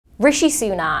Rishi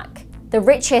Sunak, the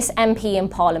richest MP in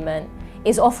Parliament,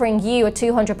 is offering you a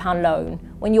 £200 loan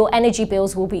when your energy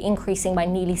bills will be increasing by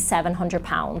nearly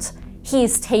 £700. He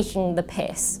is taking the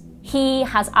piss. He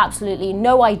has absolutely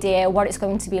no idea what it's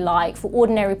going to be like for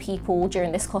ordinary people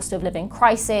during this cost of living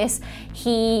crisis.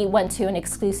 He went to an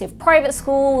exclusive private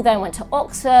school, then went to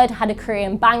Oxford, had a career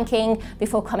in banking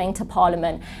before coming to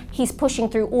Parliament. He's pushing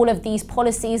through all of these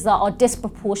policies that are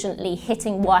disproportionately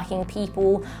hitting working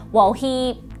people, while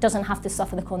he doesn't have to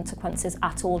suffer the consequences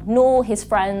at all, nor his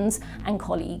friends and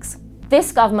colleagues.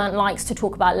 This government likes to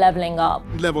talk about levelling up.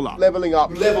 Level up. Levelling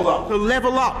up. Level up. So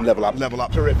level up. Level up. Level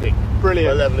up. Terrific.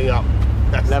 Brilliant. We're levelling up.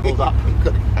 That's Levelled up.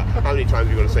 How many times are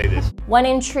you going to say this? When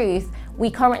in truth,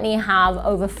 we currently have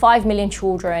over 5 million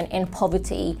children in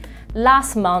poverty.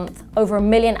 Last month, over 1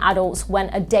 million adults went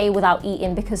a day without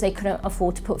eating because they couldn't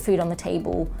afford to put food on the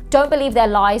table. Don't believe their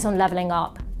lies on levelling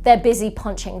up. They're busy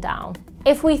punching down.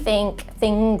 If we think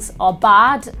things are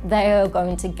bad, they're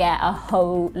going to get a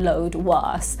whole load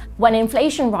worse. When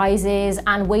inflation rises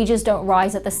and wages don't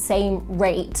rise at the same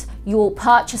rate, your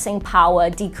purchasing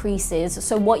power decreases.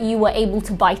 So what you were able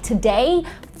to buy today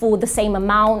for the same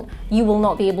amount, you will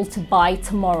not be able to buy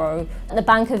tomorrow. The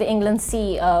Bank of England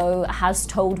CEO has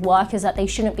told workers that they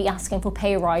shouldn't be asking for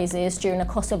pay rises during a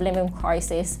cost of living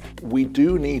crisis. We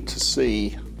do need to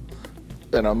see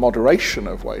moderation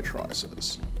of wage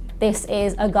rises. This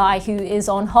is a guy who is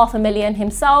on $500,000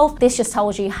 himself. This just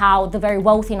tells you how the very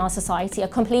wealthy in our society are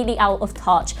completely out of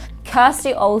touch.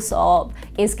 Kirsty Allsop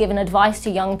is giving advice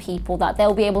to young people that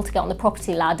they'll be able to get on the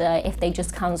property ladder if they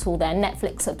just cancel their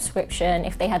Netflix subscription,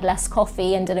 if they had less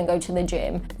coffee and didn't go to the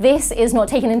gym. This is not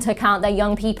taking into account that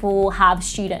young people have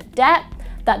student debt,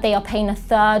 that they are paying a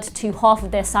third to half of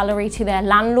their salary to their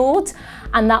landlord,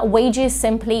 and that wages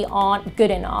simply aren't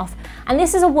good enough. And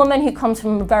this is a woman who comes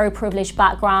from a very privileged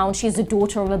background. She's the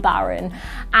daughter of a baron.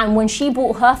 And when she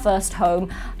bought her first home,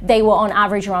 they were on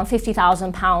average around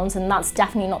 £50,000, and that's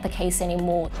definitely not the case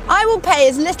anymore. I will pay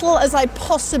as little as I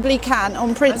possibly can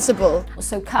on principle.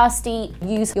 So Kirsty,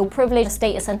 use your privilege,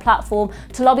 status and platform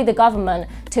to lobby the government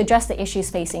to address the issues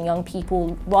facing young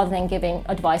people rather than giving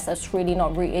advice that's really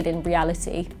not rooted in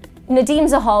reality. Nadhim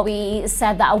Zahawi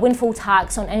said that a windfall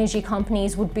tax on energy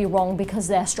companies would be wrong because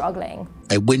they're struggling.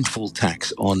 A windfall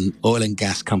tax on oil and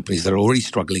gas companies that are already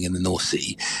struggling in the North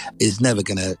Sea is never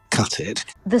going to cut it.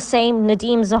 The same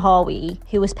Nadhim Zahawi,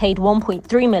 who was paid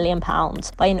 £1.3 million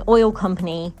by an oil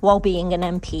company while being an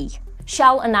MP.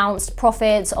 Shell announced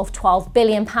profits of £12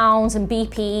 billion and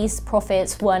BP's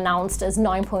profits were announced as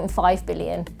 £9.5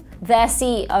 billion. Their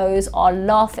CEOs are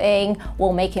laughing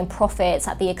while making profits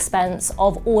at the expense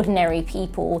of ordinary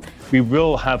people. We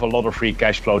will have a lot of free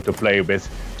cash flow to play with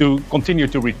to continue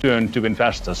to return to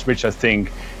investors, which I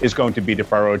think is going to be the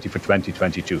priority for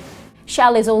 2022.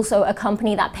 Shell is also a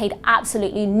company that paid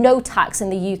absolutely no tax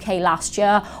in the UK last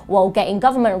year while getting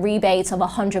government rebates of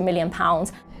 £100 million.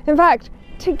 In fact,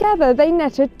 together they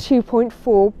netted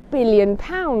 £2.4 billion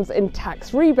in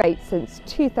tax rebates since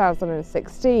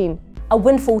 2016. A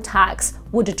windfall tax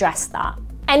would address that.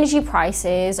 Energy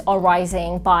prices are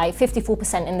rising by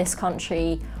 54% in this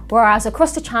country, whereas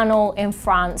across the channel in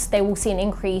France, they will see an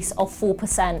increase of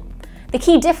 4%. The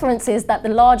key difference is that the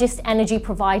largest energy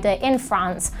provider in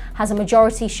France has a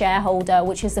majority shareholder,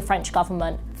 which is the French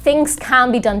government. Things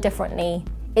can be done differently.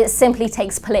 It simply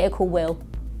takes political will.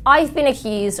 I've been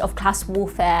accused of class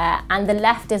warfare, and the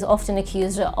left is often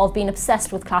accused of being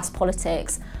obsessed with class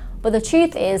politics. But the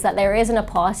truth is that there isn't a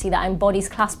party that embodies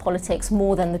class politics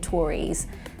more than the Tories.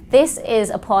 This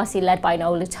is a party led by an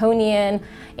old Etonian.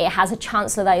 It has a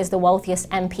chancellor that is the wealthiest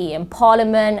MP in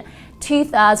Parliament.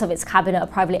 2/3 of its cabinet are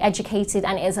privately educated,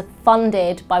 and it is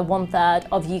funded by 1/3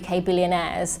 of UK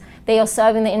billionaires. They are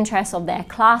serving the interests of their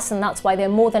class, and that's why they're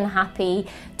more than happy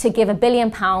to give £1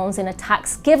 billion in a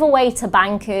tax giveaway to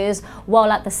bankers,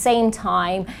 while at the same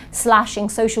time slashing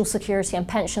social security and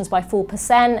pensions by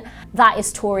 4%. That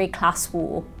is Tory class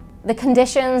war. The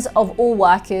conditions of all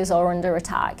workers are under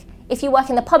attack. If you work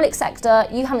in the public sector,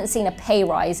 you haven't seen a pay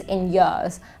rise in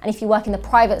years. And if you work in the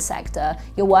private sector,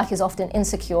 your work is often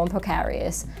insecure and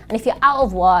precarious. And if you're out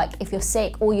of work, if you're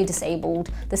sick or you're disabled,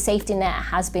 the safety net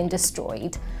has been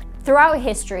destroyed. Throughout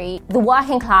history, the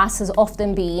working class has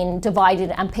often been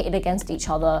divided and pitted against each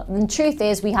other. The truth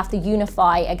is we have to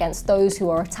unify against those who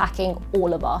are attacking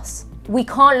all of us. We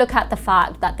can't look at the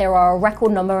fact that there are a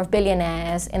record number of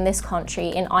billionaires in this country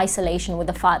in isolation with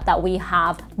the fact that we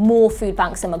have more food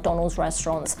banks than McDonald's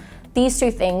restaurants. These two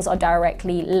things are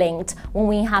directly linked. When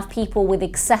we have people with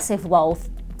excessive wealth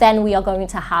then we are going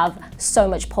to have so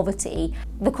much poverty.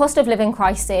 The cost of living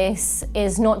crisis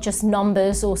is not just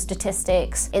numbers or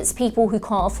statistics, it's people who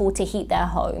can't afford to heat their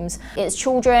homes. It's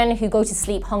children who go to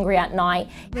sleep hungry at night.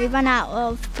 We run out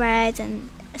of bread and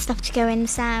stuff to go in the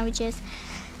sandwiches,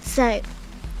 so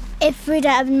if we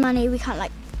don't have money we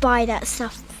can't buy that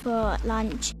stuff for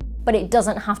lunch. But it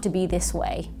doesn't have to be this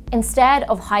way. Instead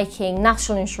of hiking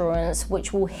national insurance,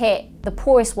 which will hit the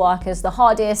poorest workers the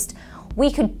hardest,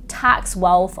 we could tax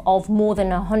wealth of more than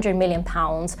 £100 million,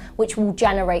 which will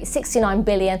generate 69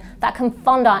 billion that can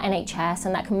fund our NHS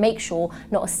and that can make sure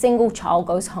not a single child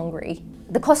goes hungry.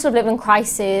 The cost of living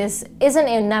crisis isn't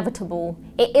inevitable.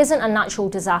 It isn't a natural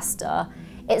disaster.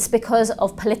 It's because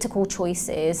of political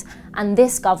choices, and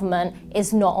this government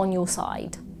is not on your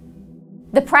side.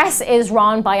 The press is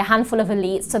run by a handful of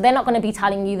elites, so they're not going to be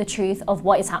telling you the truth of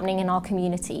what is happening in our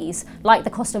communities, like the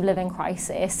cost of living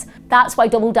crisis. That's why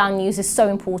Double Down News is so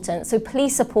important. So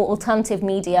please support alternative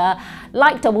media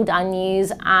like Double Down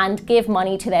News and give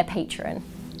money to their Patreon.